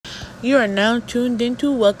You are now tuned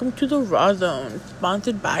into Welcome to the Rawrrzone,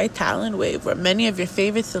 sponsored by Talent Wave, where many of your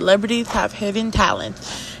favorite celebrities have hidden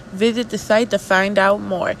talents. Visit the site to find out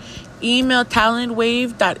more. Email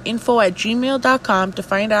talentwave.info@gmail.com to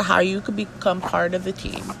find out how you could become part of the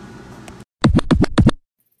team.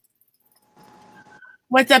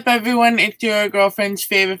 What's up, everyone? It's your girlfriend's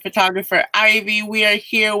favorite photographer, Ivy. We are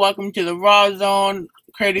here. Welcome to the Rawrrzone,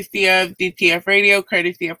 courtesy of DTF Radio,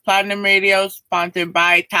 courtesy of Platinum Radio, sponsored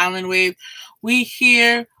by Talent Wave. We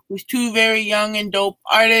here with two very young and dope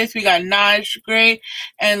artists. We got Najj, great,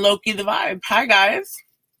 and LokiTheVibe. Hi, guys.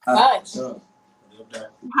 Hi.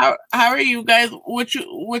 How are you guys? What's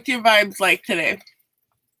your vibes like today?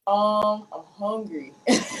 I'm hungry.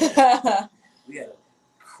 We had a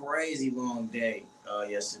crazy long day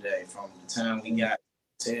yesterday, from the time we got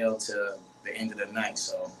tail to the end of the night.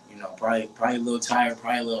 So, probably a little tired,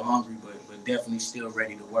 probably a little hungry, but definitely still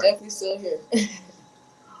ready to work. Definitely still here.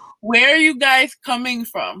 Where are you guys coming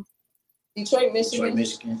from? Detroit,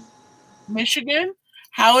 Michigan. Michigan?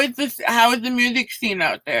 How is the music scene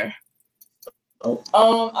out there?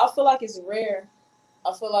 I feel like it's rare.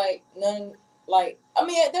 I feel like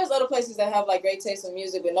there's other places that have like great taste in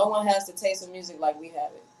music, but no one has the taste of music like we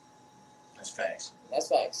have it. That's facts.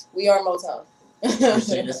 We are Motown.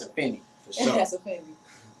 That's a penny, for sure. That's a penny.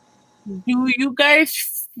 Do you guys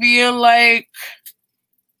feel like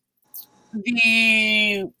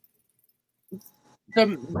the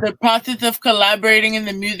process of collaborating in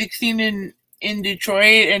the music scene in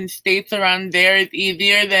Detroit and states around there is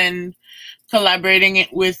easier than collaborating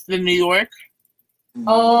it with the New York?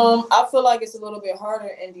 I feel like it's a little bit harder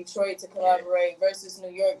in Detroit to collaborate versus New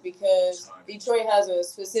York, because Detroit has a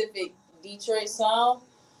specific Detroit sound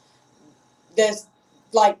that's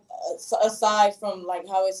like aside from like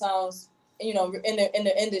how it sounds, in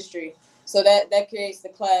the industry. So that creates the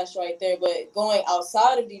clash right there. But going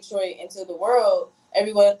outside of Detroit into the world,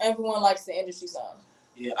 everyone likes the industry sound.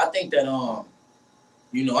 Yeah, I think that I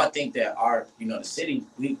think that our the city,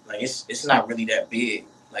 we like it's not really that big.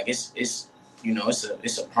 Like it's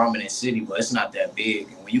a prominent city, but it's not that big.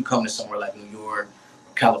 And when you come to somewhere like New York,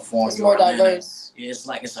 or California, it's more diverse. Yeah,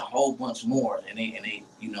 it's a whole bunch more, and they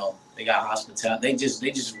they got hospitality.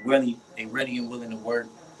 They ready and willing to work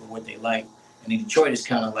with what they like. And in Detroit, it's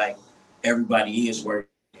kind of like everybody is working.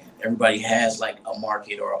 Everybody has like a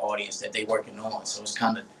market or an audience that they working on. So it's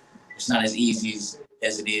not as easy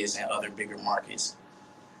as it is in other bigger markets.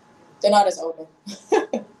 They're not as open.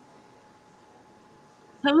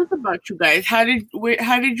 Tell us about you guys. How did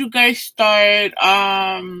you guys start?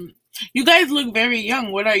 You guys look very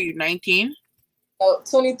young. What are you, 19?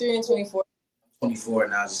 23 and 24. 24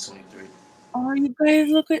 now, just 23. Oh, you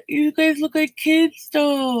guys look like kids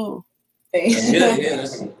though. Yeah,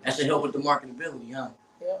 that should help with the marketability, huh?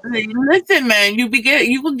 Yeah. Like, listen, man, you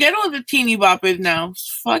can get all the teeny boppers now.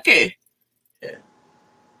 Fuck it. Yeah.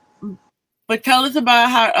 But tell us about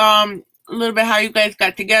how a little bit how you guys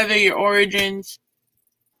got together, your origins.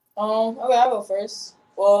 Okay, I'll go first.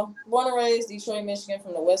 Well, born and raised Detroit, Michigan,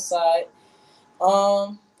 from the west side.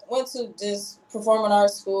 Went to just performing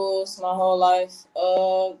arts schools my whole life.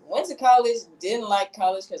 Went to college, didn't like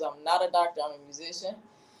college because I'm not a doctor, I'm a musician.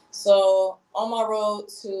 So on my road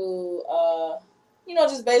to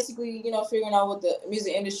just basically, figuring out what the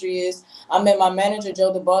music industry is, I met my manager,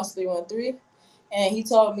 Joe the Boss 313. And he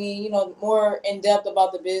taught me, more in depth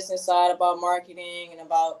about the business side, about marketing, and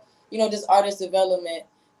about, just artist development.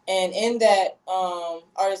 And in that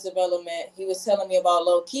artist development, he was telling me about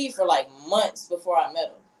Low Key for like months before I met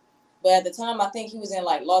him. But at the time, I think he was in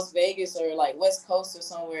like Las Vegas or like West Coast or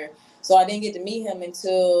somewhere. So I didn't get to meet him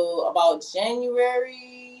until about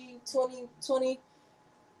January 2020.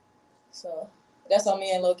 So that's how me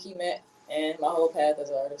and Low Key met, and my whole path as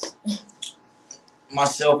an artist.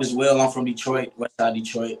 Myself as well. I'm from Detroit, West Side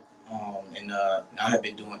Detroit, and I have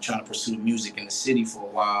been trying to pursue music in the city for a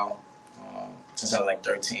while. Since I was like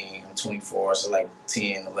 13, I'm 24, so like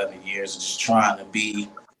 10, 11 years of just trying to be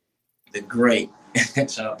the great.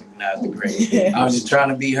 Shout out to Najj, the great. I was just trying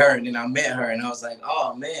to be her, and then I met her, and I was like,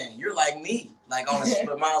 oh man, you're like me. Like on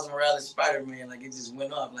the Miles Morales Spider-Man, like it just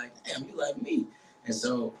went up. Like, damn, you like me. And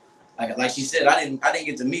so, like she said, I didn't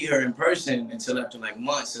get to meet her in person until after like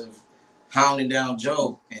months of hounding down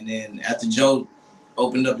Joe. And then after Joe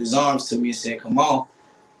opened up his arms to me and said, come on,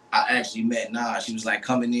 I actually met Najj. She was like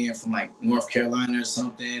coming in from like North Carolina or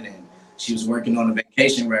something, and she was working on a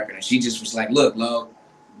vacation record, and she just was like, look, Lo,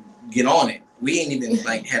 get on it. We ain't even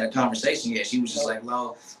like had a conversation yet. She was just like,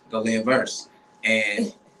 Lo, go lay a verse.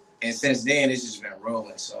 And since then it's just been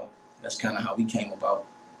rolling. So that's kind of how we came about.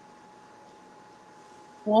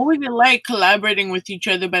 What was it like collaborating with each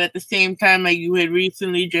other, but at the same time, like you had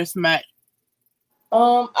recently just met?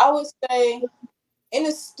 I would say in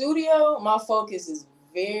the studio, my focus is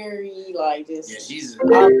very like this. Yeah, she's.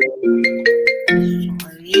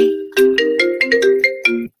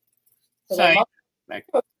 Sorry.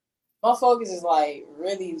 My focus is like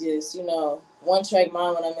really just, one track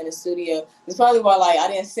mind when I'm in the studio. It's probably why like I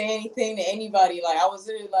didn't say anything to anybody. Like I was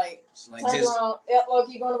literally like turn around,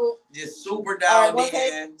 Loki, going to just super down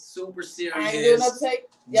in, super serious. I ain't doing another take.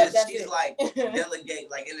 Yep, just she's like delegate,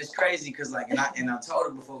 like, and it's crazy because like, and I told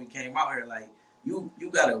her before we came out here, like you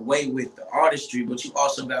got away with the artistry, but you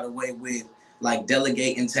also got away with like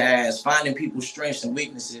delegating tasks, finding people's strengths and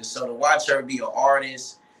weaknesses. So to watch her be an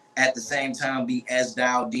artist, at the same time be as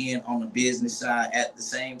dialed in on the business side at the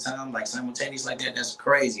same time, like simultaneous like that, that's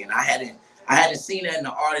crazy. And I hadn't seen that in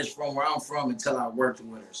the artist from where I'm from until I worked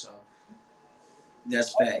with her. So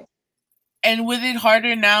that's fact. And was it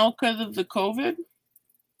harder now because of the COVID?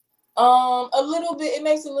 A little bit. It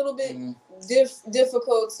makes it a little bit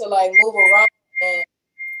difficult to like move around, and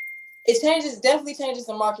it definitely changes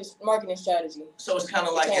the marketing strategy. So it's kind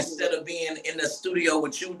of like instead of being in the studio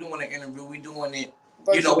with you doing an interview, we doing it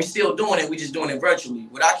virtually. We still doing it. We just doing it virtually.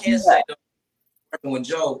 What I can't say working with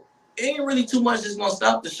Joe, it ain't really too much that's gonna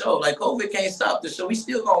stop the show. Like COVID can't stop the show. We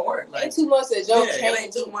still gonna work. Like ain't too much that Joe can't. It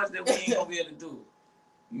ain't too much that we ain't gonna be able to do.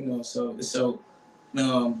 So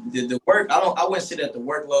the work. I wouldn't say that the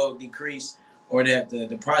workload decreased or that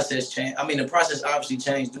the process changed. I mean, the process obviously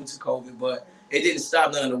changed due to COVID, but it didn't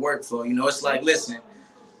stop none of the workflow. It's like, listen,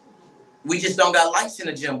 we just don't got lights in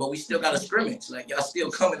the gym, but we still got a scrimmage. Like y'all still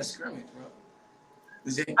coming to scrimmage, bro.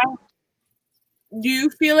 Do you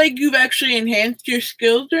feel like you've actually enhanced your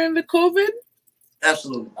skills during the COVID?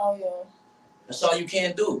 Absolutely. Oh yeah. That's all you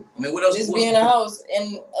can do. I mean, what else? Just be in the house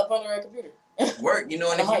and up under a computer. Work, and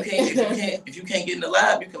if you can't get in the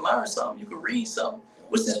lab, you can learn something. You can read something.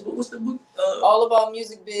 What's the book? All About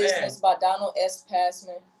Music Business by Donald S.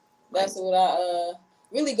 Passman. That's what I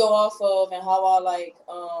really go off of, and how I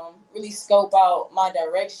really scope out my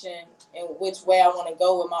direction and which way I want to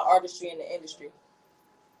go with my artistry in the industry.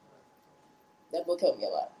 That book helped me a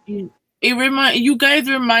lot. You guys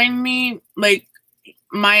remind me like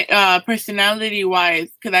my personality wise,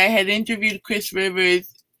 because I had interviewed Chris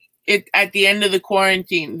Rivers at the end of the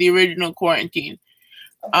quarantine, the original quarantine.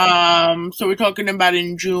 Okay. So we're talking about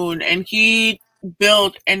in June, and he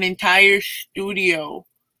built an entire studio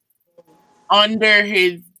under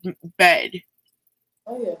his bed.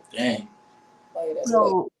 Oh yeah. Dang. Oh yeah, that's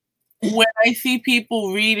so when I see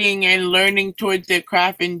people reading and learning towards their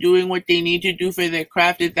craft and doing what they need to do for their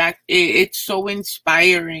craft, it's so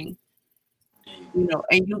inspiring.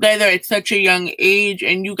 And you guys are at such a young age,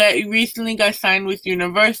 and you recently got signed with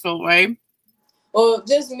Universal, right? Well,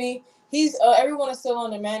 just me. He's everyone is still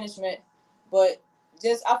under management, but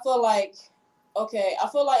I feel like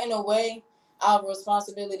in a way I have a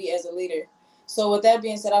responsibility as a leader. So with that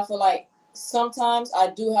being said, I feel like sometimes I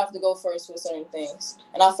do have to go first with certain things,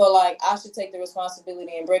 and I feel like I should take the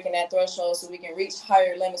responsibility in breaking that threshold so we can reach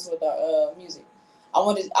higher limits with our music. I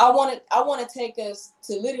want to take us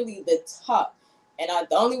to literally the top, and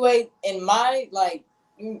the only way in my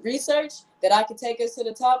research that I could take us to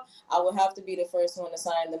the top, I would have to be the first one to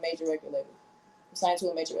sign to a major record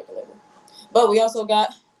label. But we also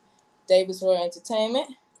got Davis Roy Entertainment.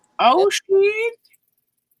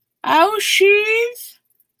 She's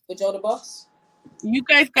with Joe the Boss. You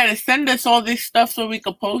guys gotta send us all this stuff so we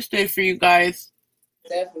can post it for you guys.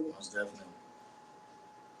 Definitely.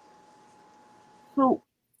 So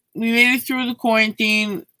we made it through the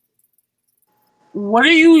quarantine. What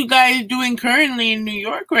are you guys doing currently in New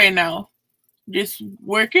York right now? Just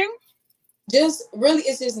working?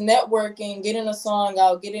 It's just networking, getting a song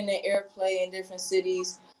out, getting an airplay in different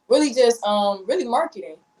cities. Really just really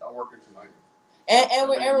marketing. I'm working tonight. And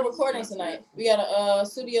we're recording tonight. We got a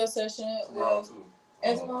studio session with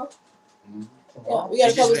Esmo. Yeah, we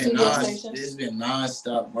got a couple studio sessions. It's been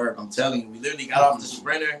non-stop work. I'm telling you, we literally got off the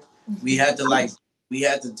sprinter. We had to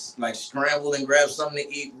scramble and grab something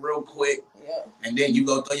to eat real quick. Yeah. And then you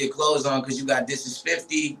go throw your clothes on because you got This Is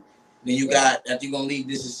 50. Then you got, after you're going to leave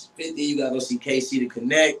This Is 50, you got to go see KC to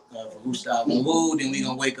Connect for Who Style and Who. Then we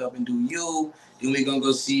going to wake up and do You. Then we going to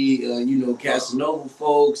go see, Casanova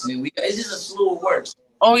folks. And it's just a slew of work.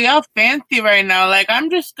 Oh, y'all fancy right now. Like, I'm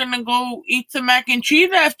just going to go eat some mac and cheese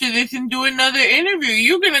after this and do another interview.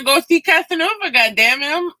 You're going to go see Casanova,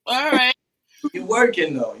 goddammit. All right. You're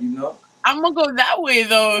working, though, I'm going to go that way,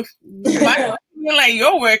 though. I feel like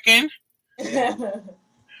you're working.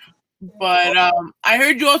 But I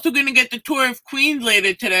heard you're also going to get the tour of Queens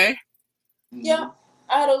later today. Yeah,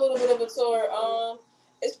 I had a little bit of a tour.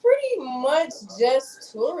 It's pretty much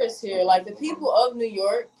just tourists here. Like the people of New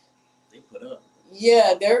York, they put up.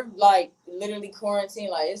 Yeah, they're like literally quarantined.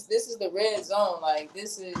 Like this is the red zone. Like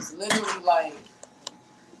this is literally like.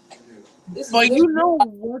 But you know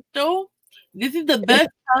what though? This is the best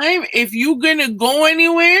time if you're gonna go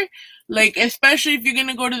anywhere, like especially if you're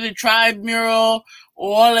gonna go to the Tribe mural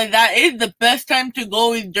or all of that. It's the best time to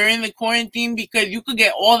go is during the quarantine because you could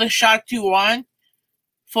get all the shots you want,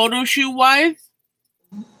 photo shoot wise,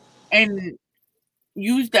 and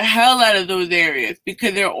use the hell out of those areas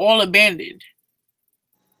because they're all abandoned.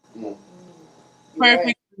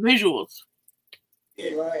 Perfect visuals.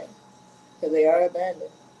 You're right, because they are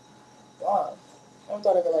abandoned. Wow, I never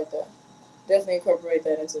thought of it like that. Definitely incorporate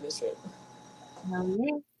that into this trip. Yeah.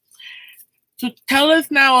 So tell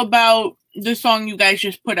us now about the song you guys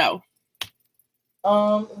just put out.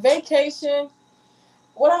 Vacation.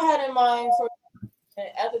 What I had in mind for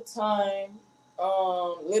at the time,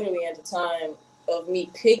 literally at the time of me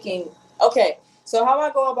picking. Okay, so how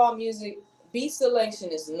I go about music, beat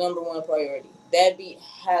selection is the number one priority. That beat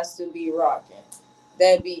has to be rocking.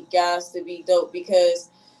 That beat has to be dope because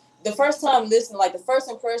the first time listening, like the first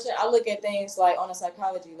impression, I look at things like on a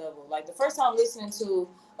psychology level. Like the first time listening to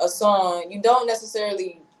a song, you don't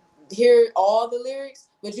necessarily hear all the lyrics,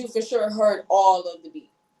 but you for sure heard all of the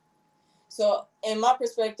beat. So in my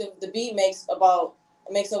perspective, the beat makes up about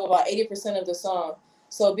 80% of the song.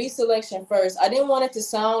 So beat selection first. I didn't want it to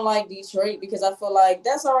sound like Detroit because I feel like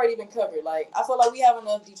that's already been covered. Like I feel like we have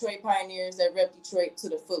enough Detroit pioneers that rep Detroit to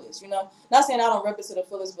the fullest. You know, not saying I don't rep it to the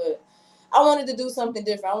fullest, but I wanted to do something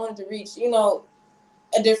different. I wanted to reach,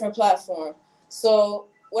 a different platform. So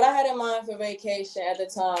what I had in mind for vacation at the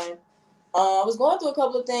time, I was going through a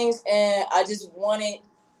couple of things, and I just wanted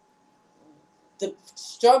the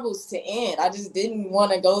struggles to end. I just didn't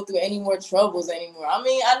want to go through any more troubles anymore. I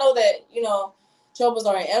mean, I know that, troubles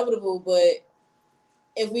are inevitable, but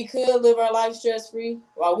if we could live our life stress-free,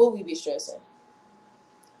 why would we be stressing?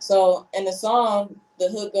 So in the song, the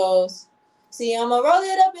hook goes, see, I'ma roll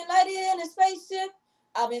it up and light it in a spaceship.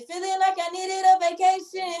 I've been feeling like I needed a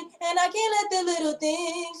vacation, and I can't let the little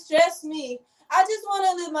things stress me. I just want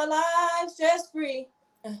to live my life stress-free.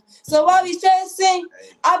 So while we stressing,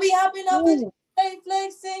 I'll be hopping up and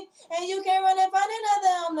flexing, and you can run and find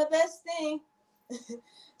another. I'm the best thing.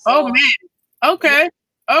 Oh man. Okay.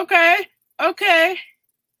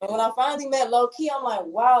 And when I finally met Low Key, I'm like,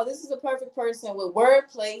 wow, this is a perfect person with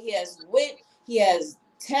wordplay. He has wit. He has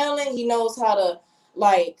talent. He knows how to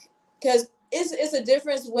because it's a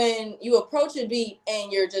difference when you approach a beat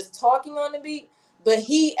and you're just talking on the beat, but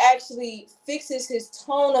he actually fixes his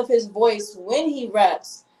tone of his voice when he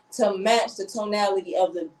raps to match the tonality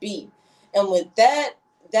of the beat. And with that,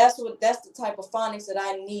 that's the type of phonics that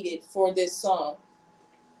I needed for this song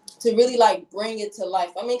to really bring it to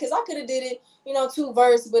life. I mean, because I could have did it, 2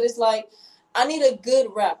 verses, but it's like I need a good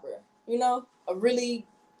rapper, a really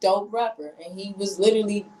dope rapper, and he was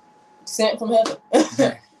literally sent from heaven.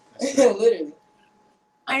 Literally.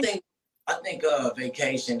 I think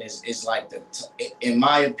Vacation is like in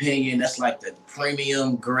my opinion, that's like the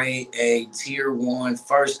premium grade A tier 1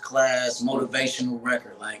 first class motivational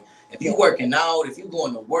record. Like if you're working out, if you're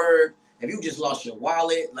going to work, if you just lost your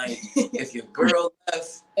wallet, like if your girl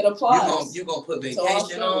left, it applies. You're gonna put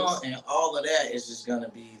Vacation on, and all of that is just gonna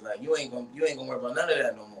be like you ain't gonna worry about none of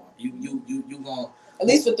that no more. You gonna at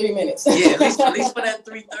least for 3 minutes. Yeah, at least for that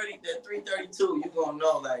 3:30, that 3:32, you're gonna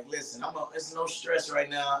know, like, listen, it's no stress right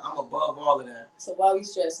now. I'm above all of that. So why are we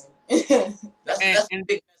stressing? That's a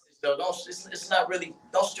big message though. It's not really,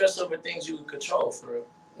 don't stress over things you can control, for real.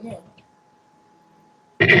 Yeah.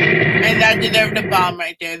 And that deserved a bomb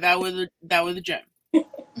right there. That was a gem.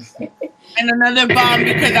 And another bomb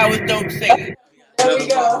because I was dope singing. There we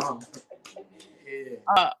go.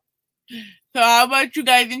 Yeah. So how about you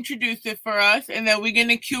guys introduce it for us, and then we're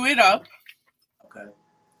gonna cue it up. Okay.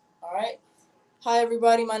 All right. Hi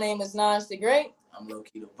everybody. My name is Najj the Great. I'm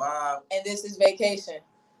LokiTheVibe. And this is Vacation.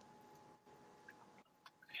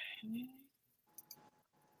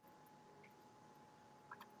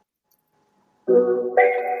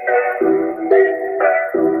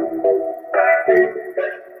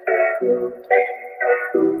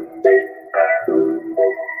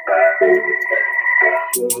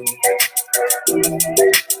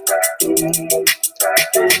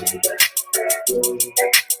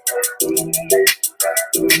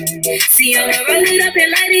 See, I'ma roll it up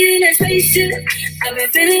and light it in a spaceship. I've been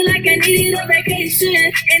feeling like I needed a vacation,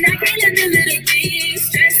 and I can't let the little things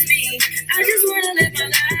stress me. I just wanna live my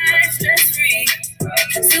life stress free.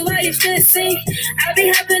 So why you stressing? I'll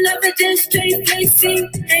be hopping up and just straight flexing,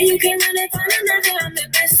 and you can run and find another. I'm the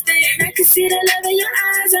best thing. I can see the love in your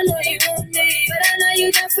eyes. I know you want me, but I know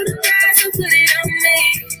you down for the ride, so put it on me.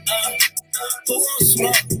 Who wants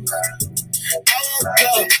smoke? I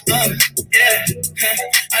won't go, yeah.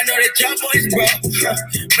 I know that y'all boys broke,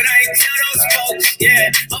 but I ain't tell those folks,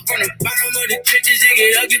 yeah. I'm from the bottom of the trenches, you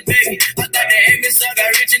get ugly, baby. I got the aim and so I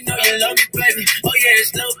got rich, you know you love me, baby. Oh yeah,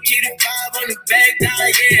 it's low key to 5 on the back down,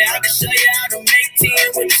 yeah. I can show you how to make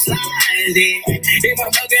 10 with the slide, yeah. If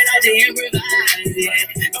I'm broken, I just improvise,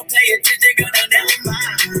 yeah. Don't pay attention, girl, don't never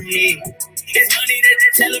mind, yeah. It's money that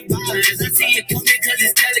they televise. I see you coming cause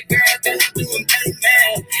it's telegram, cause I'm doing better,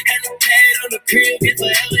 man. Had a pad on the crib, it's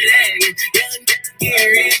forever there. Young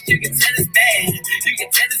getting rich, you can tell it's bad. You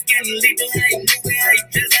can tell it's getting legal, how you moving, how you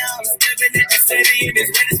just how I'm stepping at your city and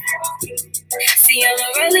it's wet as see,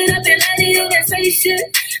 I'ma roll it up and light it in that spaceship.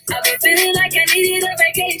 I've been feeling like I needed a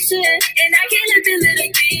vacation, and I can't let the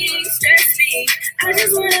little things stress me. I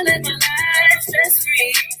just wanna live my life stress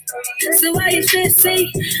free. So why you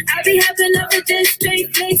stressing? I be hopping up with just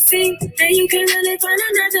straight flexing, and you can really find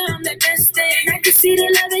another. I'm the best thing. I can see the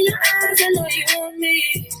love in your eyes. I know you want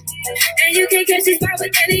me, and you can't catch this vibe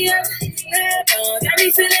with any other. Got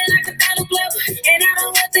me feeling like a battle club, and I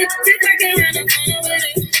don't want this tick. I can't handle fun with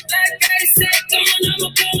it. Like I said, come on, I'm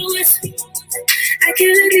a battle with me. I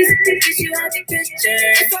can't let these pictures you out the picture.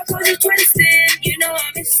 If I call you twice, then you know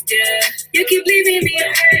I missed you. You keep leaving me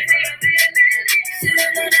alone.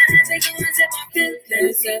 Should've known I had to go and set my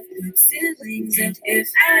feelings up, put feelings up. If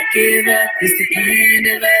I give up, it's the end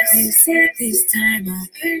of us. You said this time I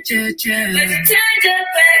heard your trust, but you turned your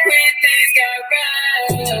back when things got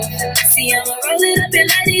rough. See, I'ma roll it up and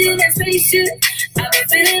light it in that spaceship. I've been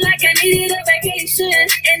feeling like I needed a vacation,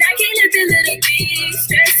 and I can't let the little things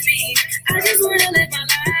stress me. I just wanna live my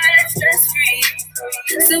life stress free.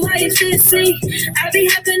 So why you stressing? I be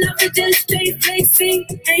hopping up with just straight flexing,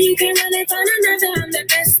 and you can't really find another. I'm the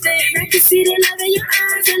best thing. I can see the love in your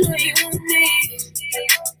eyes. I know you want me.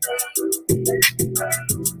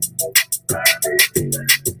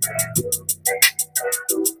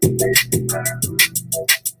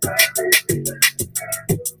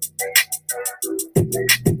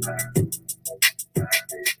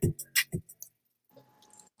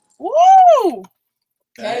 Woo!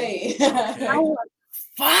 Hey. That was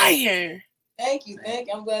fire. Thank you.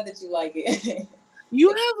 I'm glad that you like it. You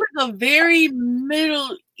have like a very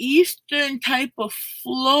Middle Eastern type of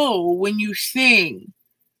flow when you sing.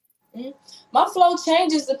 My flow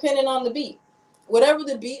changes depending on the beat. Whatever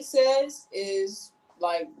the beat says is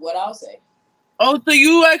like what I'll say. Oh, so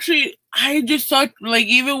you actually, I just thought like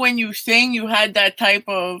even when you sing, you had that type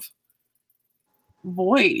of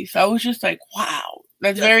voice. I was just like, wow,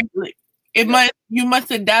 that's very like, you must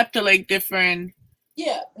adapt to like different.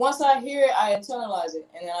 Yeah, once I hear it, I internalize it,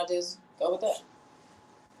 and then I just go with that.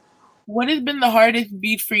 What has been the hardest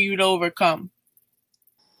beat for you to overcome?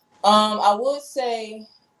 I would say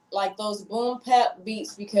like those boom bap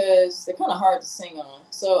beats because they're kind of hard to sing on.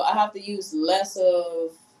 So I have to use less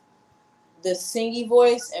of the singy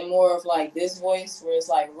voice and more of like this voice where it's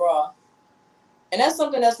like raw. And that's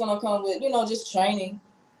something that's gonna come with, just training.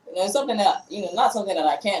 It's something that, not something that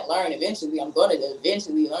I can't learn eventually. I'm going to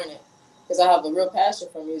eventually learn it because I have a real passion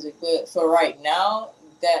for music. But for right now,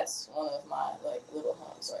 that's one of my like little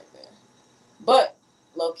hums right there. But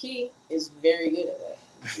Loki is very good at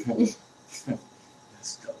that.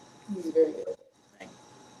 That's dope. He's very good at that.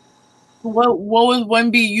 What was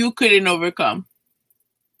one beat you couldn't overcome?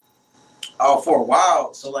 Oh, for a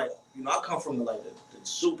while. So like, I come from the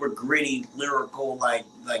super gritty, lyrical, like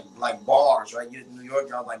bars, right? You in New York,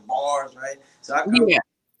 y'all like bars, right? So I come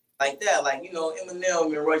like that, like Eminem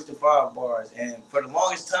and Royce the 5 bars, and for the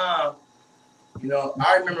longest time,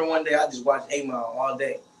 I remember one day I just watched 8 Mile all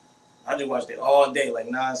day. I just watched it all day, like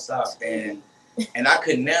nonstop, and I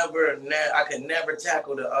could never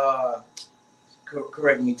tackle the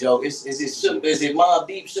correct me, Joe. Is it Mobb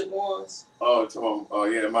Deep Shook Ones? Oh,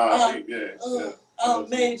 yeah, Mobb Deep, yeah. I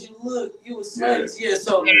made you look, you was smart. Yeah,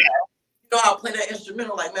 so I play that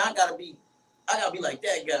instrumental, like, man, I gotta be like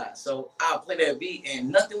that guy. So I'll play that beat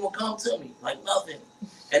and nothing will come to me, like nothing.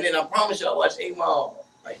 And then I promise you, I watched 8 Mile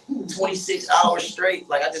like 26 hours straight.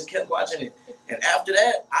 Like I just kept watching it. And after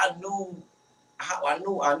that, I knew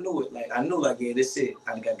it. Like I knew, like, yeah, this it.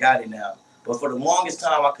 I think I got it now. But for the longest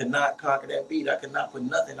time, I could not conquer that beat. I could not put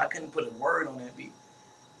nothing. I couldn't put a word on that beat.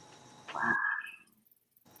 Wow.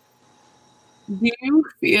 Do you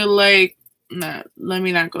feel like, let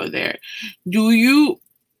me not go there.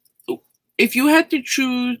 If you had to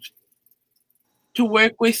choose to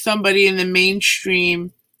work with somebody in the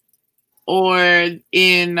mainstream or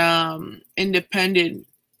in independent,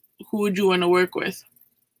 who would you want to work with?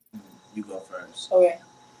 You go first. Okay.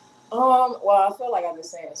 Well, I feel like I've been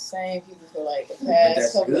saying the same people for like the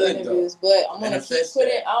past couple of interviews, but I'm gonna keep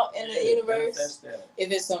putting it out in the universe.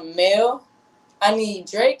 If it's a male, I need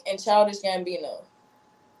Drake and Childish Gambino.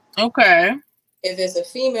 Okay. If it's a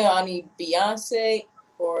female, I need Beyonce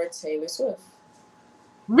or Taylor Swift.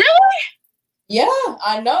 Really? Yeah,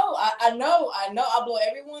 I know. I know. I blow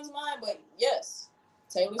everyone's mind, but yes,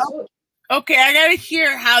 Taylor Swift. Okay, I gotta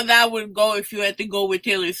hear how that would go if you had to go with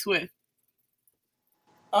Taylor Swift.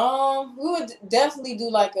 We would definitely do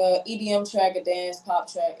like a EDM track, a dance pop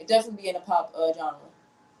track. It'd definitely be in a pop genre.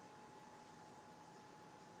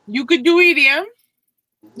 You could do EDM.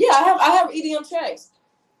 Yeah, I have EDM tracks.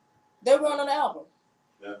 They're going on the album.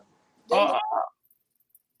 Yeah.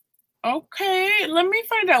 Okay, let me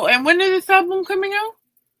find out. And when is this album coming out?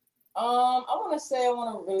 I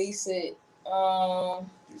want to release it.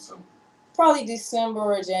 Probably December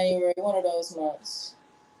or January, one of those months.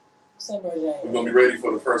 December or January. We're gonna be ready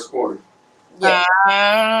for the first quarter. Yeah.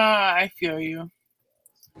 I feel you.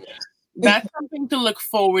 That's something to look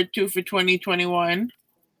forward to for 2021.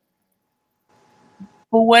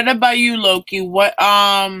 But what about you, Loki? What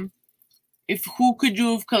who could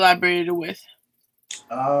you have collaborated with?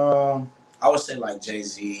 I would say like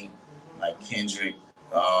Jay-Z, like Kendrick,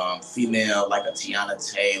 female like a Tiana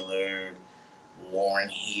Taylor, Lauryn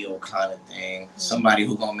Hill kind of thing. Somebody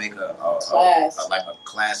who gonna make a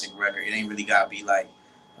classic record. It ain't really gotta be like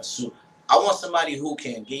a super. I want somebody who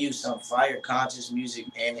can give you some fire conscious music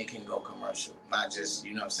and it can go commercial. Not just,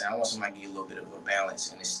 you know what I'm saying? I want somebody to give you a little bit of a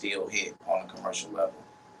balance and it still hit on a commercial level.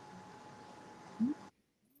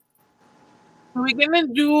 We're gonna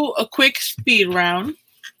do a quick speed round.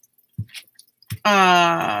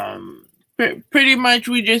 Pretty much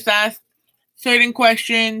we just ask certain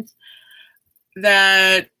questions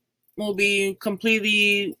that will be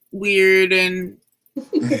completely weird and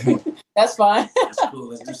that's fine. That's cool.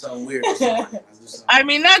 Let's do something weird. I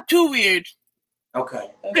mean, not too weird.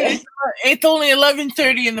 Okay. It's only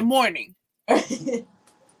 11:30 in the morning,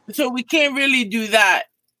 so we can't really do that.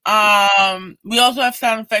 We also have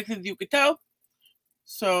sound effects, as you could tell.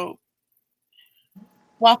 So,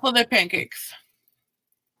 waffle or pancakes?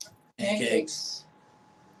 Pancakes.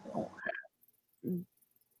 Okay.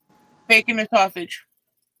 Bacon or sausage?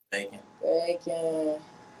 Bacon.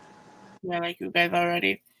 Yeah, like you guys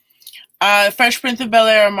already. Fresh Prince of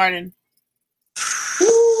Bel-Air or Martin?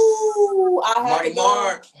 Ooh, I have Marty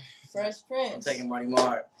Mark. Fresh Prince. I'm taking Marty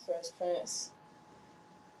Mark. Fresh Prince.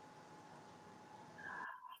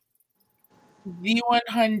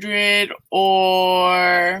 V100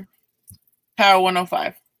 or Power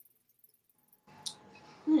 105?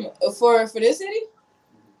 For this city?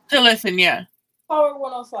 To listen, yeah. Power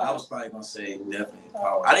 105. I was probably gonna say definitely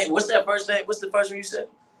Power. I didn't. What's that first name? What's the first one you said?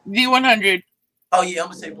 V100. Oh yeah, I'm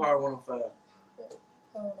gonna say Power 105.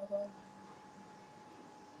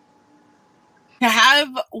 To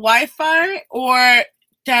have Wi-Fi or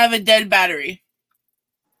to have a dead battery?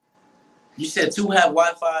 You said to have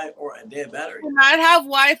Wi-Fi or a dead battery? To not have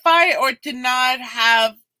Wi-Fi or to not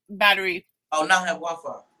have battery? Oh, not have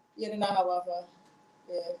Wi-Fi. Yeah, to not have Wi-Fi.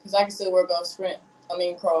 Yeah, because I can still work off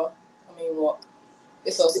crawl. Walk.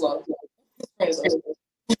 It's so slow.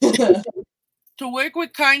 To work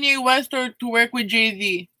with Kanye West or to work with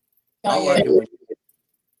Jay-Z? Kanye.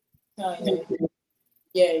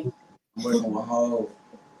 Yay. I'm working with Ho.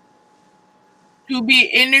 To be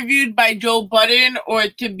interviewed by Joe Budden or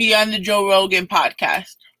to be on the Joe Rogan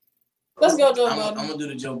podcast? Let's go, Joe Budden. I'm gonna do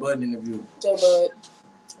the Joe Budden interview. Joe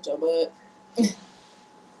Bud.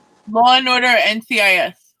 Law and Order or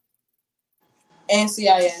NCIS?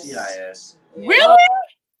 NCIS. Really?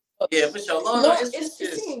 Yeah, for sure. Law and Order, it's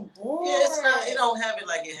boring. Yeah, it's not. It don't have it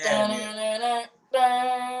like it had it.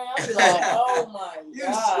 I'll be like, oh my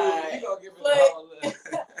god. You gonna give it all that.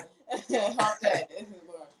 Hop that. This is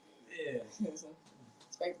boring. Yeah.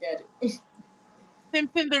 Spaghetti.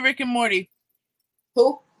 Simpsons or Rick and Morty?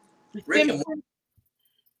 Who? Rick and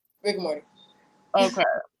Morty. Okay.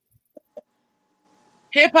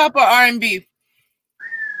 Hip hop or R&B?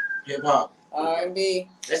 Hip hop. R&B.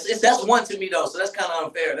 That's one to me though, so that's kind of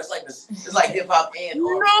unfair. That's like this. It's like hip hop and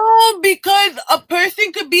R&B. No, because a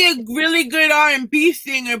person could be a really good R&B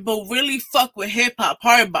singer, but really fuck with hip hop.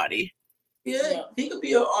 Hard body. Yeah, he could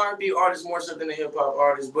be an R&B artist more so than a hip hop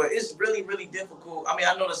artist, but it's really, really difficult. I mean,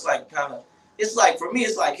 I know that's like kind of. It's like for me,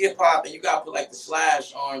 it's like hip hop, and you got to put like the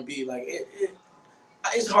slash R&B. Like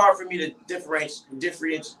it's hard for me to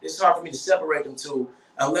differentiate. It's hard for me to separate them two.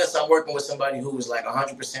 Unless I'm working with somebody who is like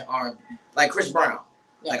 100% R&B, like Chris Brown.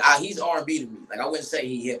 Yeah. Like he's R&B to me. Like I wouldn't say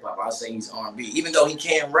he hip hop. I'd say he's R&B, even though he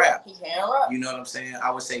can rap. He can rap. You know what I'm saying?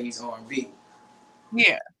 I would say he's R&B.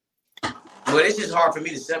 Yeah. What But it's just hard for me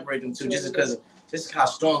to separate them two, just because of just how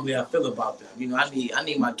strongly I feel about them. You know, I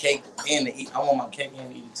need my cake and to eat. I want my cake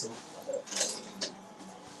and to eat it too.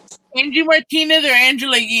 Angie Martinez or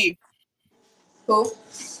Angela Yee? Who?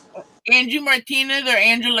 Angie Martinez or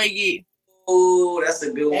Angela Yee? Oh, that's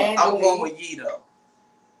a good one. Angela I'm going with Yee though.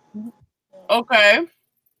 Okay.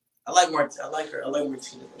 I like her. I like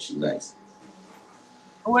Martinez. She's nice.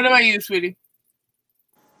 What about you, sweetie?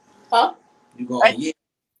 Huh? You going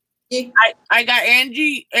Yee? I got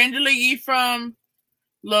Angela Yee from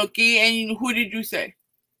Loki, and who did you say?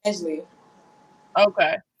 Angela Yee.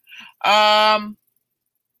 Okay.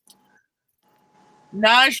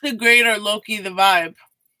 Najj the Great or LokiTheVibe?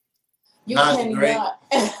 You Najj the Great.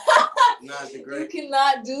 Najj the Great. You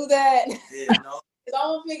cannot do that. Yeah, no.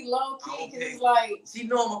 I'm gonna pick low key because it's like she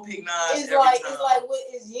know I'm gonna pick Najj. It's like what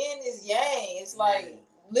is yin is yang. It's like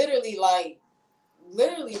literally,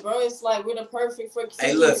 bro. It's like we're the perfect for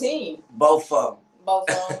team. Both of them. Both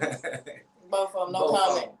of them. No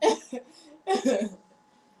comment.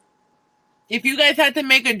 If you guys had to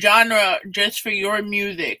make a genre just for your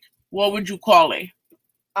music, what would you call it?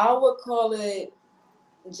 I would call it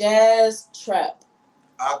jazz trap.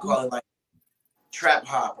 I'll call it like trap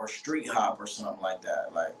hop or street hop or something like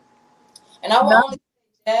that. Like, and I would only say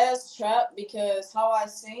jazz trap because how I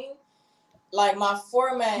sing, like my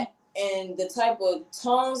format and the type of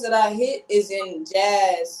tones that I hit is in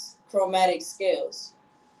jazz chromatic scales,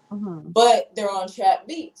 but they're on trap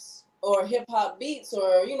beats or hip hop beats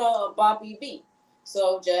or a boppy beat.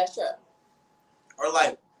 So jazz trap. Or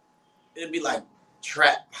like it'd be like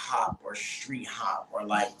trap hop or street hop or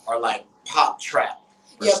like pop trap.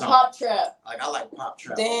 Yeah, something. Pop trap. Like I like pop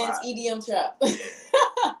trap. Dance EDM trap.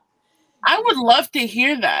 I would love to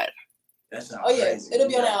hear that. That sounds crazy. It'll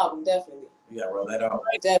be on the album, definitely. You gotta roll that out.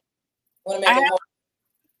 Definitely. Want to make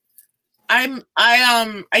it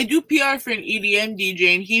more. I do PR for an EDM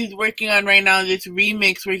DJ, and he's working on right now this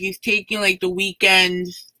remix where he's taking like the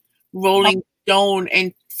Weeknd's Rolling Stone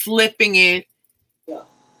and flipping it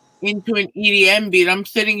into an EDM beat. I'm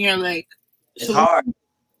sitting here like it's hard.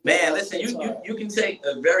 Man, listen, you can take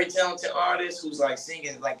a very talented artist who's like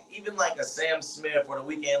singing, like even like a Sam Smith or The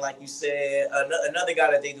Weeknd, like you said. Another guy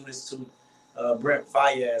that they do this to, Brent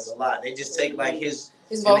Faiyaz a lot. They just take like his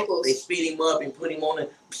vocals. They speed him up and put him on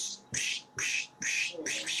it.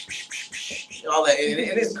 All that,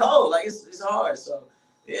 and it's cold. Like it's hard. So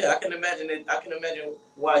yeah, I can imagine it. I can imagine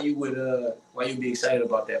why you'd be excited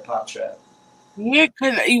about that pop trap. Yeah,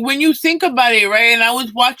 because when you think about it, right, and I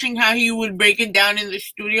was watching how he would break it down in the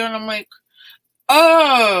studio, and I'm like,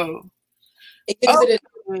 oh. It's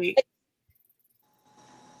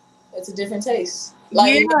a different taste.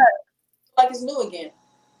 Like, like it's new again.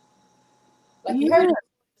 Like you heard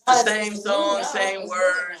the same song, same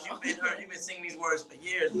words. You've been singing these words for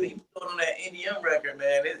years, but he put on that EDM record,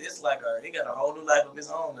 man. It's like he got a whole new life of his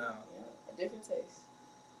own now. Yeah, a different taste.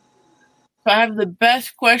 So I have the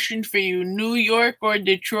best question for you: New York or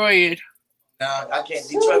Detroit? Nah, I can't.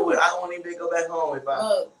 Detroit. I don't want even to go back home if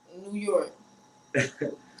I. New York.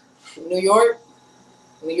 New York.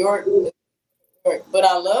 But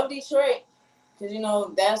I love Detroit because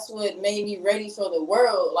that's what made me ready for the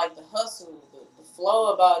world. Like the hustle, the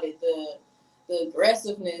flow about it, the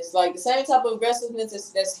aggressiveness, like the same type of aggressiveness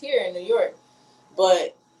that's here in New York.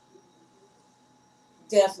 But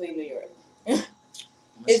definitely New York.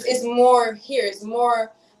 It's more here. It's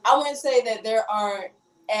more. I wouldn't say that there aren't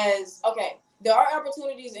there are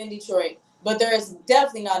opportunities in Detroit, but there's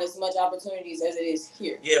definitely not as much opportunities as it is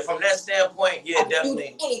here. Yeah, from that standpoint, yeah,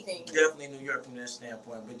 definitely. Anything. Definitely New York from that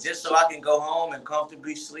standpoint. But just so I can go home and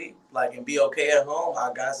comfortably sleep, like, and be okay at home,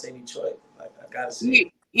 I gotta say Detroit. Like, I gotta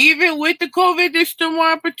say. Even with the COVID, there's still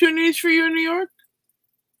more opportunities for you in New York.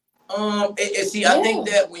 I think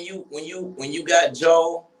that when you got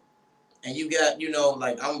Joe. And you got,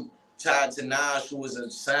 like I'm tied to Najj, who was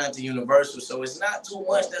assigned to Universal, so it's not too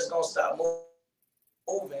much that's gonna stop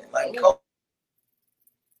moving. Like,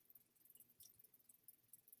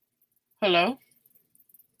 hello.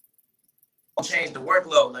 Change the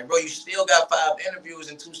workload. Like, bro, you still got 5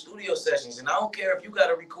 interviews and 2 studio sessions, and I don't care if you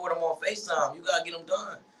gotta record them on FaceTime. You gotta get them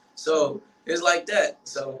done. So it's like that.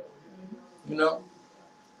 So,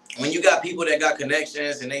 when you got people that got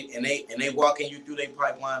connections and they walking you through their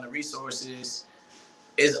pipeline of resources,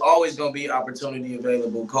 it's always gonna be opportunity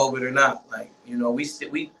available, COVID or not. Like, we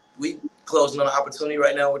closing on an opportunity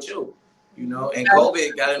right now with you, and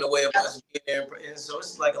COVID got in the way of us being there. And so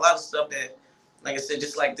it's like a lot of stuff that, like I said,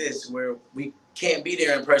 just like this, where we can't be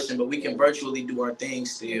there in person, but we can virtually do our thing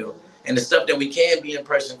still. And the stuff that we can be in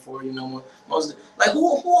person for, most like who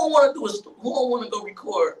I want to go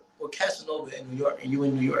record or Casanova in New York, and you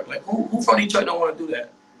in New York. Like, who from Detroit don't want to do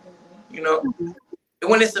that? You know, and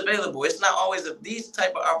when it's available, it's not always these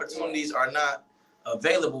type of opportunities are not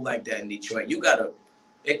available like that in Detroit. You gotta.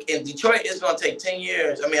 In Detroit, it's gonna take 10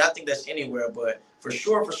 years. I mean, I think that's anywhere, but for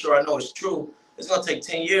sure, I know it's true. It's gonna take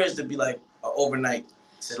 10 years to be like an overnight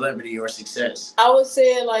celebrity or success. I would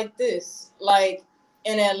say it like this: like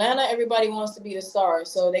in Atlanta, everybody wants to be the star,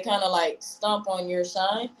 so they kind of like stomp on your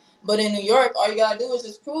shine. But in New York, all you gotta do is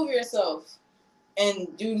just prove yourself, and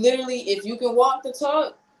you literally, if you can walk the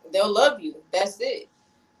talk, they'll love you. That's it.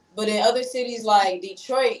 But in other cities like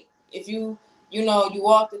Detroit, if you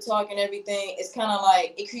walk the talk and everything, it's kind of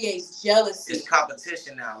like it creates jealousy. It's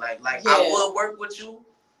competition now. Like I would work with you,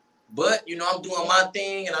 but I'm doing my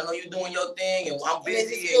thing, and I know you're doing your thing, and I'm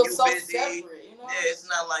busy, and you so busy. Separate, Yeah, it's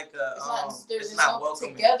not like it's not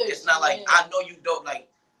welcoming. Together. It's not like I know you dope. Like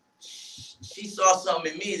she saw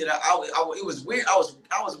something in me that it was weird. I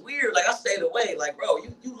was weird. Like I stayed away. Like, bro,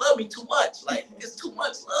 you love me too much. Like it's too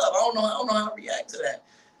much love. I don't know how to react to that.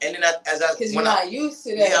 And then because you're not used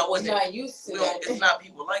to that. Yeah, I wasn't. You're not used to that. It's not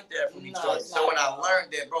people like that from Detroit. So when I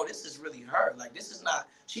learned that, bro, this is really her. Like this is not.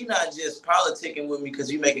 She's not just politicking with me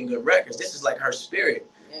because you making good records. This is like her spirit.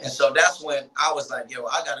 Yeah. And so that's when I was like, yo,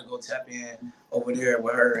 I gotta go tap in over there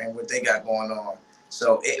with her and what they got going on.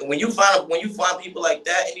 So when you find people like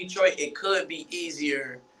that in Detroit, it could be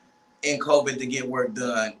easier in COVID to get work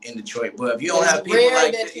done in Detroit. But if you don't have people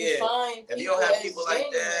like that, if you don't have people like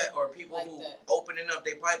that or people like who opening up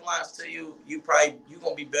their pipelines to you, you're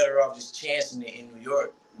gonna be better off just chancing it in New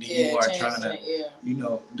York than you are trying to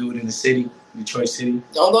do it in the city, Detroit City.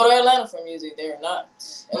 Don't go to Atlanta for music. They're not.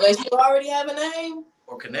 Unless you already have a name.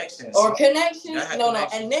 Or connections. No,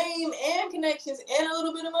 a name and connections and a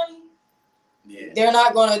little bit of money. Yeah. They're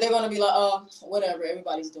gonna be like, oh, whatever,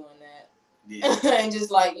 everybody's doing that. Yeah. And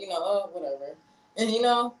just like, whatever. And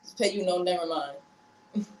just pay never mind.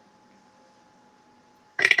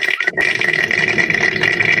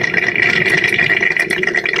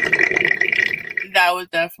 That was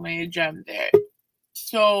definitely a gem there.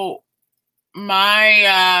 So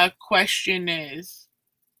my question is,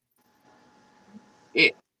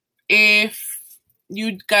 if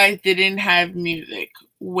you guys didn't have music,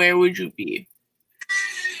 where would you be?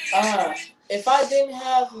 If I didn't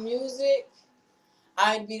have music,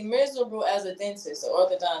 I'd be miserable as a dentist or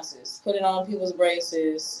orthodontist, putting on people's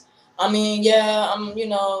braces. I mean, yeah, I'm,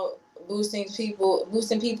 boosting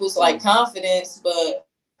people's like confidence, but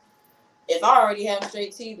if I already have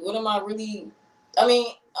straight teeth, what am I really? I mean,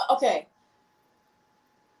 okay,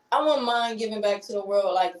 I wouldn't mind giving back to the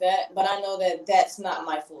world like that, but I know that that's not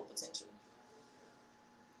my full potential.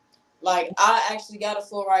 Like, I actually got a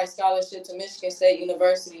full ride scholarship to Michigan State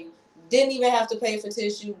University. Didn't even have to pay for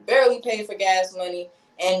tissue, barely paid for gas money,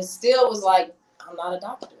 and still was like, I'm not a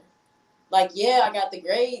doctor. Like, yeah, I got the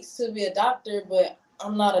grades to be a doctor, but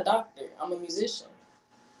I'm not a doctor. I'm a musician.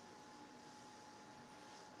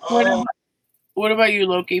 What about you,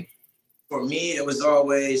 Loki? For me, it was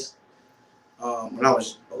always, when I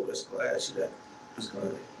was, this glass, this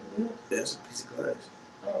glass. That's a piece of glass.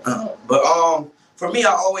 But for me,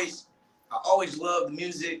 I always loved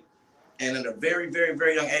music, and at a very, very,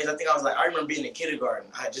 very young age, I remember being in kindergarten.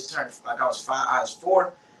 I had just turned, I was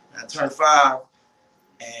 4, and I turned 5,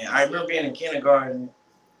 and I remember being in kindergarten,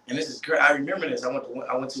 and this is great. I remember this. I went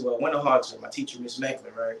to Winterhawks with my teacher, Miss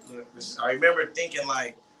Macklin, right? I remember thinking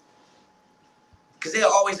like, because they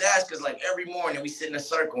always ask us, like, every morning we sit in a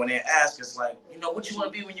circle and they ask us, like, what you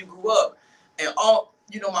want to be when you grew up? And all,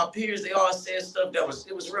 my peers, they all said stuff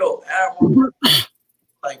it was real admirable,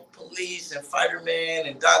 like police and fireman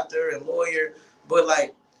and doctor and lawyer. But,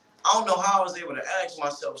 like, I don't know how I was able to ask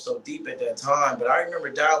myself so deep at that time. But I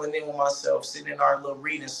remember dialing in with myself, sitting in our little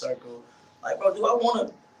reading circle. Like, bro, do I want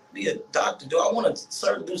to be a doctor? Do I want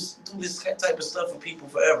to do this type of stuff for people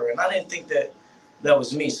forever? And I didn't think that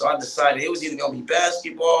was me. So I decided it was either going to be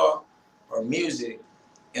basketball or music.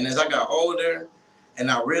 And as I got older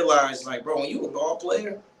and I realized, like, bro, when you a ball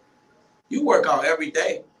player, you work out every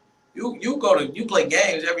day. You play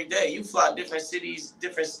games every day. You fly different cities,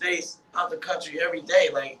 different states, out the country every day.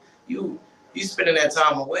 Like, you spending that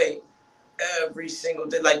time away every single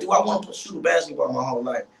day. Like, do I want to shoot basketball my whole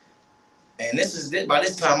life? And by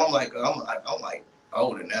this time, I'm like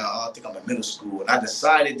older now. I think I'm in middle school. And I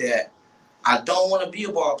decided that I don't want to be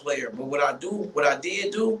a ball player, but what I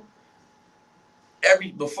did do,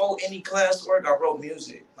 before any classwork, I wrote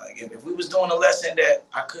music. Like, if we was doing a lesson that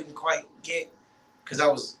I couldn't quite get, because I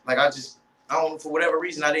was like, I don't know, for whatever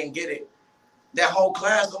reason, I didn't get it. That whole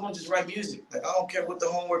class, I'm gonna just write music. Like, I don't care what the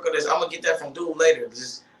homework is. I'm gonna get that from dude later.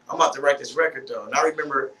 I'm about to write this record though. And I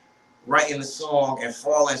remember writing the song and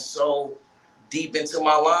falling so deep into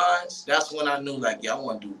my lines, that's when I knew like, yeah, I'm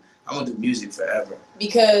gonna do music forever.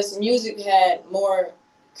 Because music had more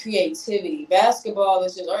creativity. Basketball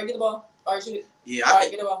is just, all right, get the ball. All right, shoot it. Yeah, all right,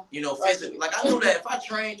 get the ball. You know, physically, like I knew that if I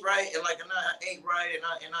trained right and like and I ate right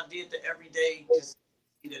and I did the everyday just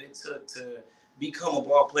that it took to become a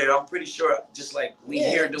ball player, I'm pretty sure just like we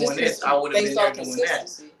here doing this, I would have been there doing that.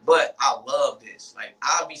 But I love this. Like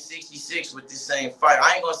I'll be 66 with this same fight.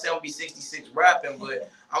 I ain't gonna say I'm gonna be 66 rapping, but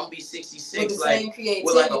I'm gonna be 66 like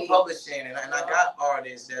with like a publishing and I got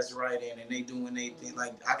artists that's writing and they doing their thing.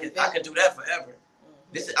 Like I could do that forever.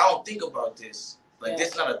 This I don't think about this. Like this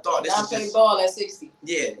is not a thought. This is play just ball at 60.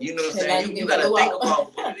 Yeah, you know what I'm saying. You gotta think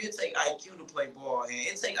about it. It take IQ to play ball, and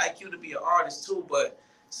it take IQ to be an artist too. But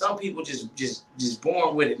some people just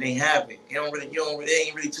born with it. And they have it. It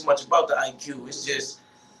ain't really too much about the IQ. It's just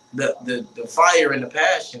the fire and the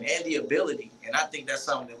passion and the ability. And I think that's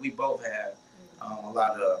something that we both have a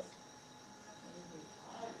lot of.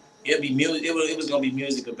 It'd be music. It was gonna be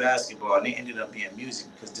music or basketball, and it ended up being music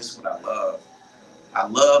because this is what I love. I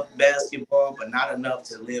love basketball, but not enough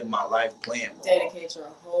to live my life playing ball. Dedicate your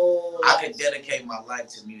whole life. I could dedicate my life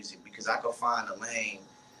to music because I could find a lane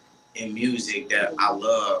in music that I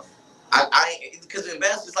love. Because in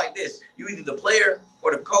basketball, it's like this. You either the player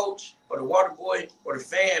or the coach or the water boy or the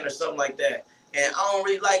fan or something like that. And I don't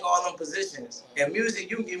really like all them positions. In music,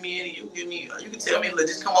 you can give me any, you can tell me, look,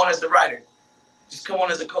 just come on as the writer. Just come on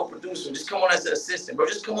as a co-producer. Just come on as an assistant, bro.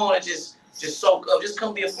 Just come on and just soak up. Just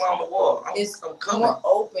come be a fly on the wall. I'm coming. More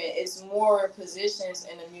open. It's more positions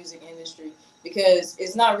in the music industry because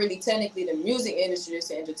it's not really technically the music industry. It's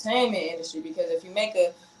the entertainment industry. Because if you make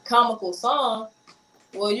a comical song,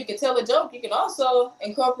 well, you can tell a joke. You can also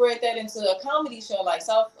incorporate that into a comedy show like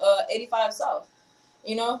 85 South,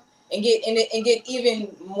 you know, and get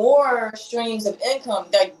even more streams of income.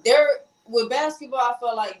 Like with basketball, I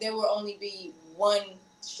felt like there will only be one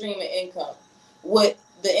stream of income. With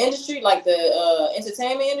the industry, like the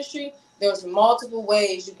entertainment industry, there's multiple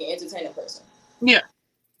ways you can entertain a person. Yeah.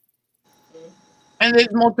 Mm-hmm. And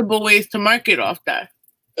there's multiple ways to market off that.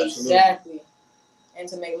 Exactly. And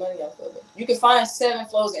to make money off of it. You can find 7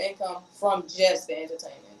 flows of income from just the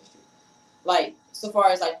entertainment industry. Like, so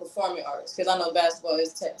far as like performing arts. Because I know basketball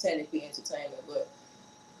is technically entertainment, but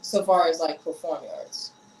so far as like performing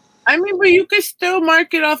arts. I mean, but you could still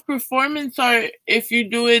market off performance art if you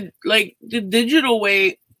do it like the digital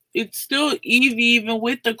way. It's still easy even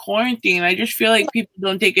with the quarantine. I just feel like people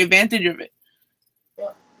don't take advantage of it. Yeah.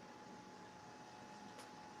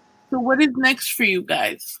 So what is next for you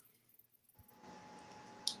guys?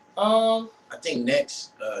 I think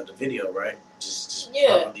next the video, right? Just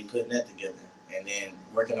probably putting that together. And then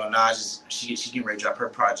working on Najj. She getting ready to drop her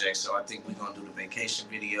project, so I think we're gonna do the vacation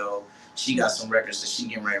video. She got some records that she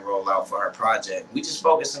getting ready to roll out for her project. We just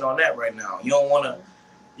focusing on that right now. You don't wanna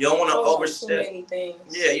overstep.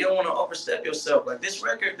 Yeah, you don't wanna overstep yourself. Like this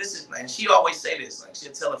record, and she always say this. Like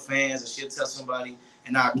she'll tell her fans or she'll tell somebody,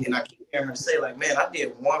 and I keep hearing her say like, man, I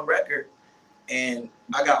did one record and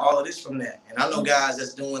I got all of this from that. And I know guys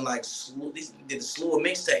that's doing like did a slew of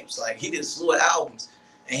mixtapes. Like he did a slew of albums.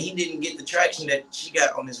 And he didn't get the traction that she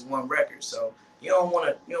got on this one record. So you don't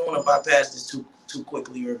want to bypass this too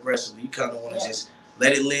quickly or aggressively. You kind of want to just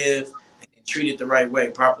let it live and treat it the right way.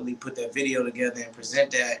 Properly put that video together and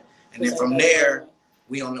present that. And then from there,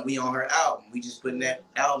 we on her album. We just putting that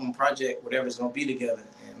album project, whatever it's gonna be together,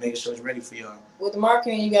 and making sure it's ready for y'all. With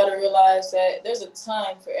marketing, you gotta realize that there's a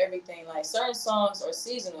time for everything. Like certain songs are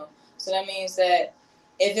seasonal, so that means that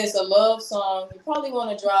if it's a love song, you probably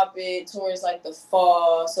want to drop it towards like the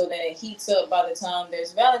fall so that it heats up by the time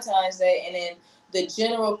there's Valentine's Day, and then the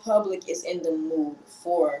general public is in the mood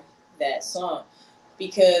for that song.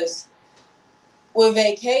 Because with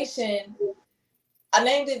Vacation, I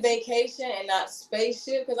named it Vacation and not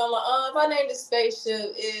Spaceship because I'm like, if I named it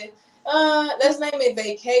Spaceship, let's name it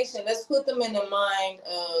Vacation. Let's put them in the mind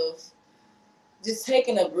of just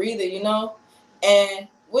taking a breather, you know? And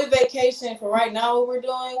with Vacation, for right now, what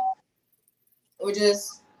we're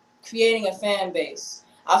just creating a fan base.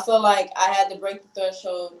 I feel like I had to break the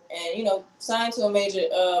threshold and, you know, sign to a major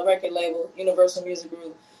record label, Universal Music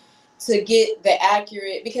Group, to get the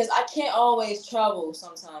accurate, because I can't always travel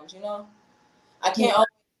sometimes, you know? I can't always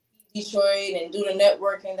be Detroit and do the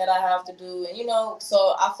networking that I have to do. And, you know,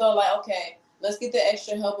 so I felt like, okay, let's get the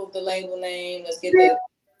extra help with the label name. Let's get the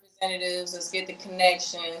representatives. Let's get the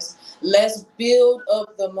connections. Let's build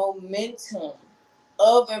up the momentum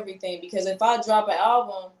of everything. Because if I drop an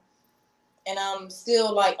album and I'm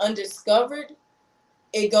still like undiscovered,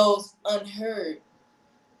 it goes unheard.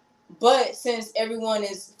 But since everyone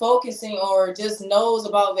is focusing or just knows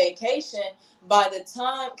about vacation, by the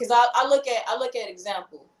time, because I look at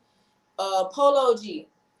example, Polo G,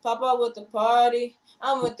 pop out with the party,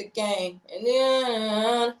 I'm with the gang, and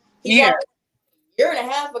then he dropped a year and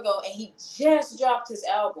a half ago, and he just dropped his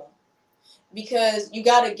album because you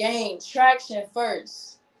gotta gain traction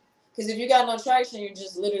first. Because if you got no traction, you're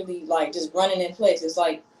just literally like just running in place. It's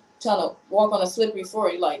like trying to walk on a slippery floor.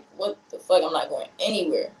 You're like, what the fuck? I'm not going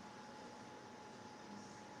anywhere.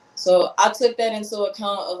 So I took that into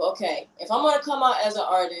account of, okay, if I'm gonna come out as an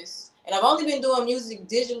artist, and I've only been doing music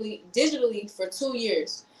digitally for 2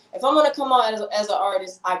 years. If I'm gonna come out as an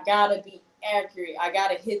artist, I gotta be accurate. I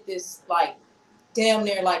gotta hit this like damn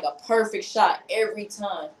near like a perfect shot every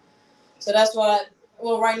time. So that's why.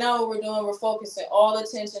 Well, right now what we're focusing all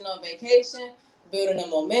attention on vacation, building the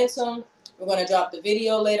momentum. We're gonna drop the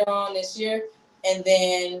video later on this year, and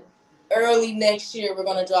then early next year we're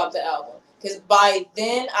gonna drop the album. Because by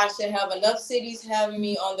then I should have enough cities having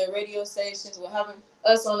me on the radio stations. We're having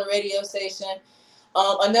us on the radio station.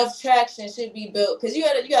 Enough traction should be built. Because you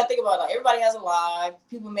gotta think about it. Like, everybody has a life.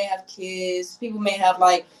 People may have kids. People may have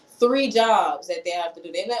like 3 jobs that they have to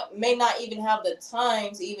do. They may not even have the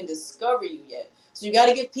time to even discover you yet. So you got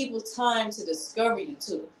to give people time to discover you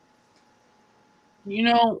too. You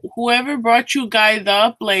know, whoever brought you guys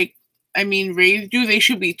up, like, I mean, raised you, they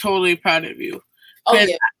should be totally proud of you. Oh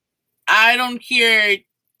yeah. I don't hear,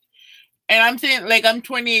 and I'm saying, like, I'm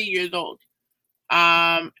 28 years old,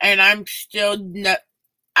 and I'm still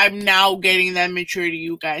I'm now getting that maturity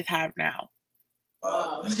you guys have now.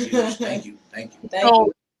 Wow. Thank you.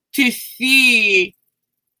 So to see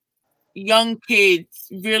young kids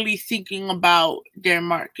really thinking about their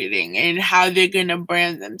marketing and how they're going to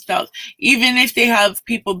brand themselves, even if they have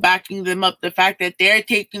people backing them up, the fact that they're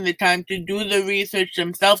taking the time to do the research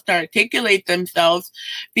themselves, to articulate themselves,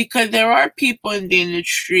 because there are people in the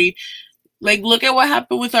industry, like, look at what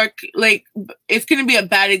happened with like, it's going to be a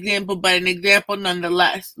bad example, but an example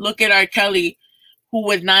nonetheless. Look at R. Kelly, who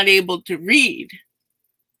was not able to read.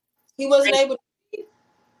 He wasn't able to read?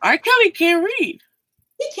 R. Kelly can't read.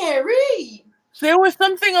 He can't read. There was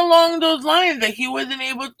something along those lines that he wasn't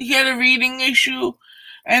able. He had a reading issue,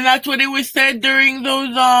 and that's what it was said during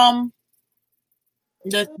those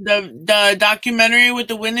the documentary with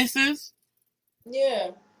the witnesses.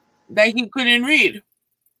 Yeah. That he couldn't read.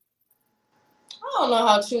 I don't know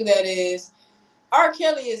how true that is. R.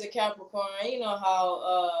 Kelly is a Capricorn. You know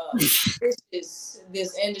how this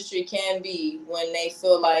industry can be when they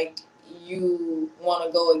feel like you want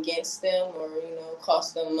to go against them or, you know,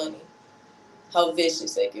 cost them money. How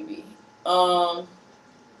vicious they could be. I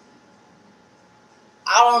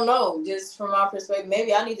don't know. Just from my perspective,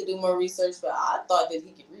 maybe I need to do more research, but I thought that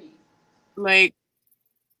he could read. Like,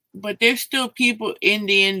 but there's still people in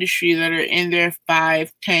the industry that are in their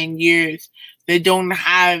 5-10 years that don't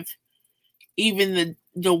have even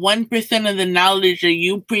the 1% of the knowledge that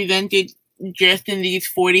you presented just in these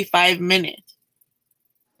 45 minutes.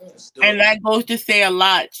 And that goes to say a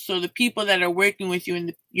lot. So the people that are working with you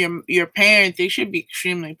and your parents, they should be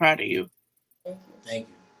extremely proud of you. Thank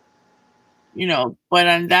you. You know, but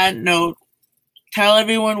on that note, tell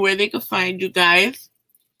everyone where they can find you guys.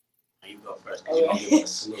 You go first, because you're going to give us a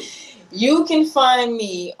salute. You can find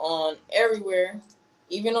me on everywhere,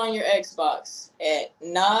 even on your Xbox, at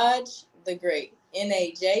Najj the Great.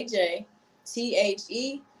 NAJJ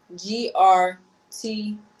THEGRTT.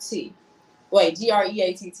 Wait,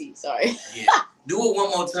 GREATT. Sorry. Yeah. Do it one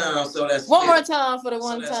more time so that's one clear. More time for the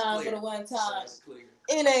one time clear. For the one time. So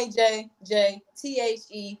NAJJ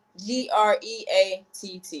THEGREATT.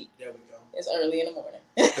 There we go. It's early in the morning.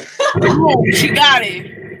 She got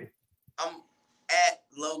it. I'm at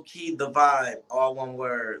LokiTheVibe, all one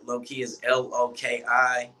word. Loki is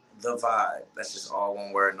LOKI, the vibe. That's just all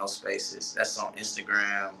one word, no spaces. That's on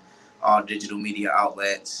Instagram, all digital media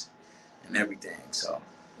outlets, and everything. So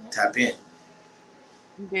tap in.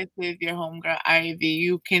 This is your homegirl Ivy.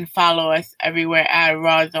 You can follow us everywhere at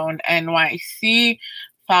Rawrrzone NYC.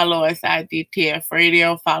 Follow us at DTF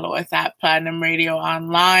Radio. Follow us at Platinum Radio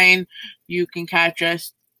Online. You can catch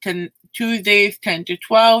us Tuesdays 10 to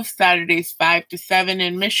 12, Saturdays 5 to 7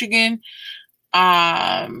 in Michigan.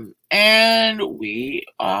 And we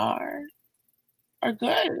are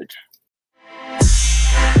good.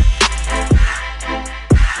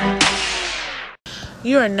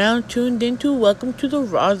 You are now tuned into Welcome to the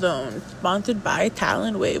Rawrrzone, sponsored by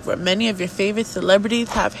Talent Wave, where many of your favorite celebrities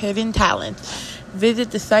have hidden talents. Visit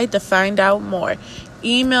the site to find out more.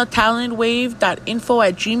 Email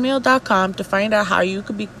talentwave.info@gmail.com to find out how you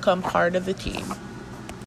could become part of the team.